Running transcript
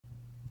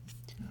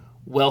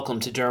Welcome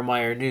to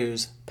DermWire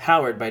News,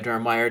 powered by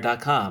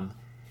DermWire.com.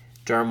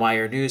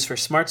 DermWire News for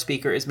Smart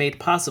Speaker is made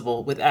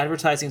possible with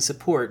advertising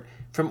support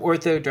from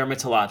Ortho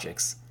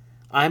Dermatologics.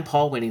 I'm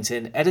Paul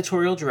Winnington,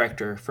 Editorial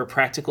Director for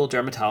Practical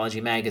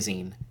Dermatology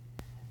Magazine.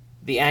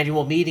 The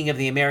annual meeting of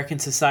the American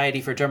Society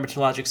for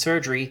Dermatologic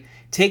Surgery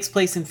takes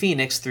place in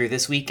Phoenix through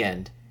this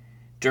weekend.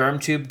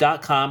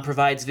 DermTube.com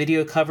provides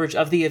video coverage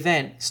of the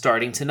event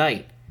starting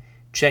tonight.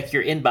 Check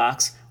your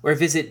inbox or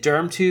visit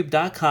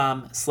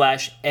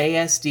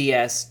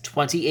dermtube.com/ASDS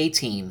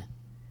 2018.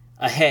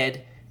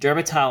 Ahead,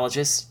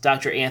 dermatologists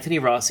Dr. Anthony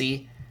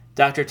Rossi,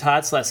 Dr.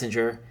 Todd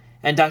Schlesinger,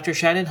 and Dr.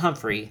 Shannon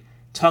Humphrey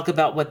talk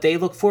about what they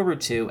look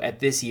forward to at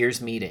this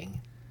year's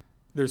meeting.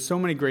 There's so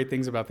many great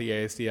things about the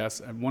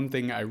ASDS, and one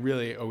thing I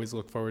really always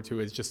look forward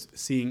to is just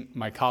seeing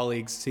my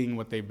colleagues, seeing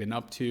what they've been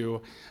up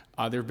to.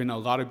 There have been a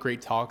lot of great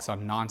talks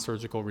on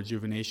non-surgical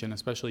rejuvenation,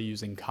 especially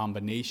using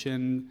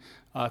combination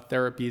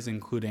therapies,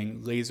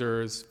 including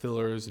lasers,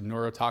 fillers, and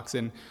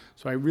neurotoxin.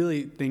 So I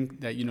really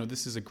think that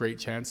this is a great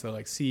chance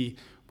to see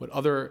what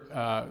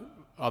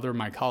other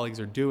my colleagues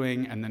are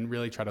doing, and then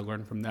really try to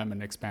learn from them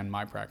and expand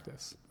my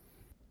practice.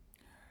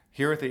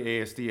 Here at the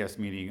ASDS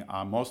meeting,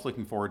 I'm most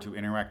looking forward to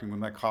interacting with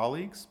my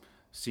colleagues,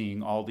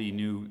 seeing all the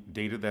new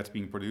data that's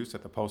being produced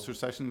at the poster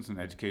sessions and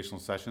educational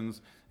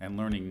sessions, and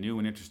learning new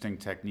and interesting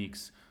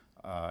techniques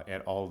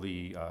at all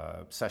the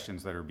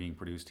sessions that are being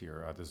produced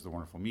here. This is a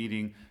wonderful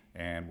meeting,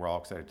 and we're all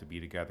excited to be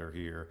together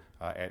here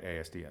at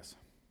ASDS.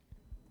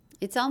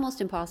 It's almost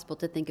impossible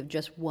to think of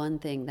just one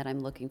thing that I'm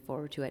looking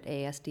forward to at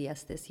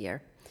ASDS this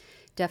year.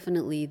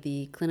 Definitely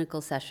the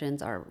clinical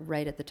sessions are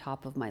right at the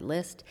top of my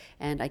list,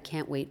 and I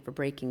can't wait for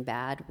Breaking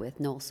Bad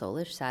with Noel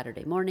Solish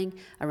Saturday morning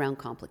around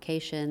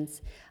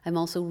complications. I'm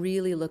also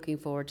really looking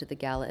forward to the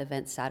gala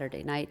event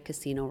Saturday night,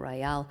 Casino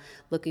Royale,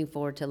 looking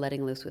forward to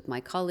letting loose with my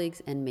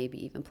colleagues and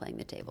maybe even playing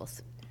the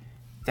tables.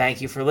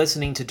 Thank you for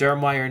listening to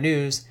DermWire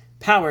News,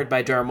 powered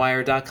by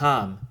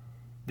DermWire.com.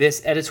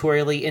 This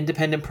editorially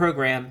independent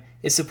program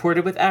is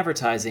supported with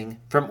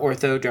advertising from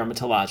Ortho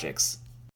Dermatologics.